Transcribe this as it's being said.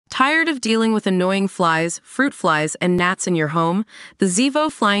Tired of dealing with annoying flies, fruit flies, and gnats in your home? The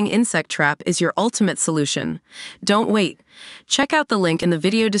Zevo Flying Insect Trap is your ultimate solution. Don't wait. Check out the link in the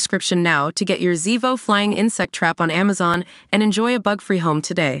video description now to get your Zevo Flying Insect Trap on Amazon and enjoy a bug-free home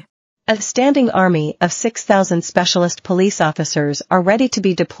today. A standing army of 6,000 specialist police officers are ready to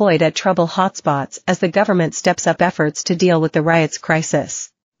be deployed at trouble hotspots as the government steps up efforts to deal with the riots crisis.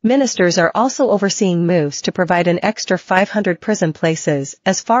 Ministers are also overseeing moves to provide an extra 500 prison places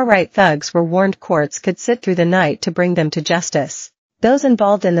as far-right thugs were warned courts could sit through the night to bring them to justice. Those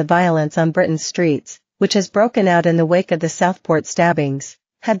involved in the violence on Britain's streets, which has broken out in the wake of the Southport stabbings,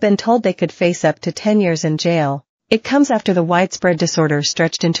 had been told they could face up to 10 years in jail. It comes after the widespread disorder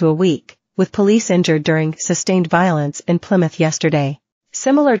stretched into a week, with police injured during sustained violence in Plymouth yesterday.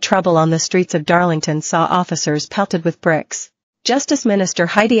 Similar trouble on the streets of Darlington saw officers pelted with bricks. Justice Minister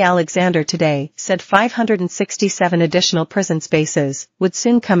Heidi Alexander today said 567 additional prison spaces would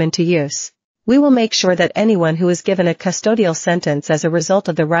soon come into use. We will make sure that anyone who is given a custodial sentence as a result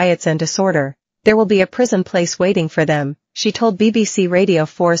of the riots and disorder, there will be a prison place waiting for them, she told BBC Radio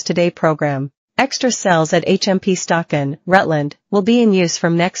 4's Today programme. Extra cells at HMP Stocken, Rutland, will be in use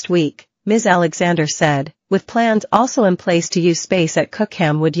from next week, Ms. Alexander said, with plans also in place to use space at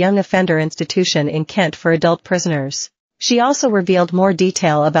Cookham Wood Young Offender Institution in Kent for adult prisoners. She also revealed more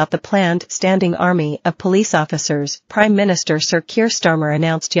detail about the planned standing army of police officers Prime Minister Sir Keir Starmer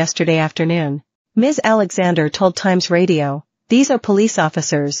announced yesterday afternoon. Ms. Alexander told Times Radio, "These are police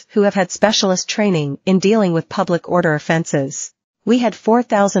officers who have had specialist training in dealing with public order offences. We had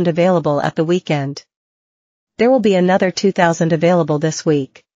 4,000 available at the weekend. There will be another 2,000 available this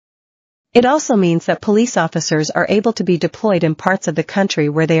week." It also means that police officers are able to be deployed in parts of the country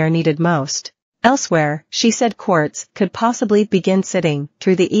where they are needed most. Elsewhere, she said courts could possibly begin sitting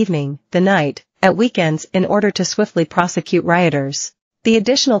through the evening, the night, at weekends in order to swiftly prosecute rioters. The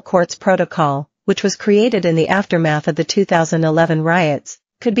additional courts protocol, which was created in the aftermath of the 2011 riots,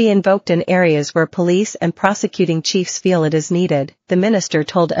 could be invoked in areas where police and prosecuting chiefs feel it is needed, the minister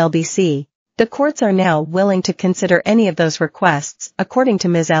told LBC. The courts are now willing to consider any of those requests, according to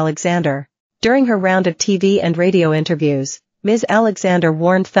Ms. Alexander. During her round of TV and radio interviews, Ms. Alexander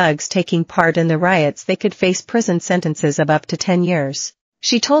warned thugs taking part in the riots they could face prison sentences of up to 10 years.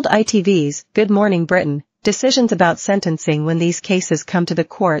 She told ITV's Good Morning Britain, decisions about sentencing when these cases come to the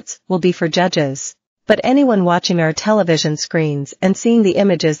courts will be for judges. But anyone watching our television screens and seeing the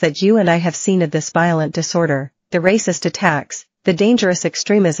images that you and I have seen of this violent disorder, the racist attacks, the dangerous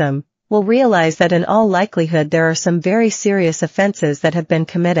extremism, will realize that in all likelihood there are some very serious offenses that have been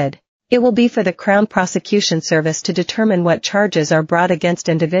committed. It will be for the Crown Prosecution Service to determine what charges are brought against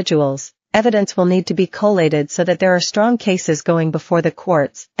individuals. Evidence will need to be collated so that there are strong cases going before the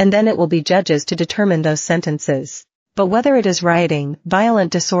courts, and then it will be judges to determine those sentences. But whether it is rioting,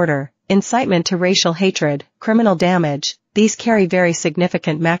 violent disorder, incitement to racial hatred, criminal damage, these carry very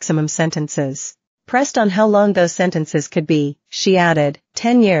significant maximum sentences. Pressed on how long those sentences could be, she added,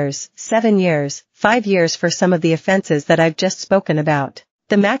 10 years, 7 years, 5 years for some of the offenses that I've just spoken about.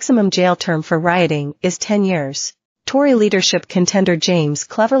 The maximum jail term for rioting is 10 years. Tory leadership contender James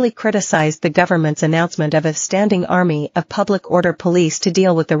cleverly criticized the government's announcement of a standing army of public order police to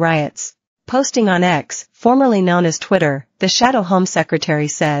deal with the riots. Posting on X, formerly known as Twitter, the Shadow Home Secretary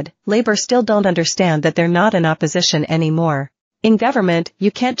said, "Labour still don't understand that they're not in opposition anymore. In government,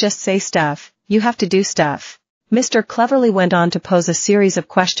 you can't just say stuff, you have to do stuff." Mr. Cleverly went on to pose a series of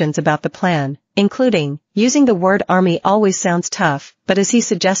questions about the plan, including, using the word army always sounds tough, but is he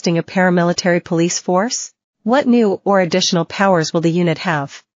suggesting a paramilitary police force? What new or additional powers will the unit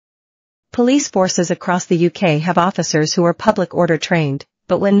have? Police forces across the UK have officers who are public order trained,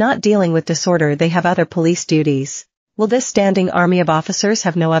 but when not dealing with disorder they have other police duties. Will this standing army of officers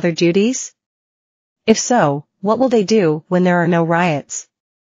have no other duties? If so, what will they do when there are no riots?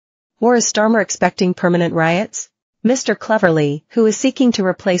 Or is Starmer expecting permanent riots? Mr. Cleverly, who is seeking to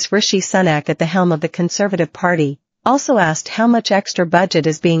replace Rishi Sunak at the helm of the Conservative Party, also asked how much extra budget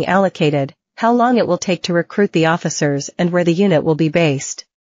is being allocated, how long it will take to recruit the officers and where the unit will be based.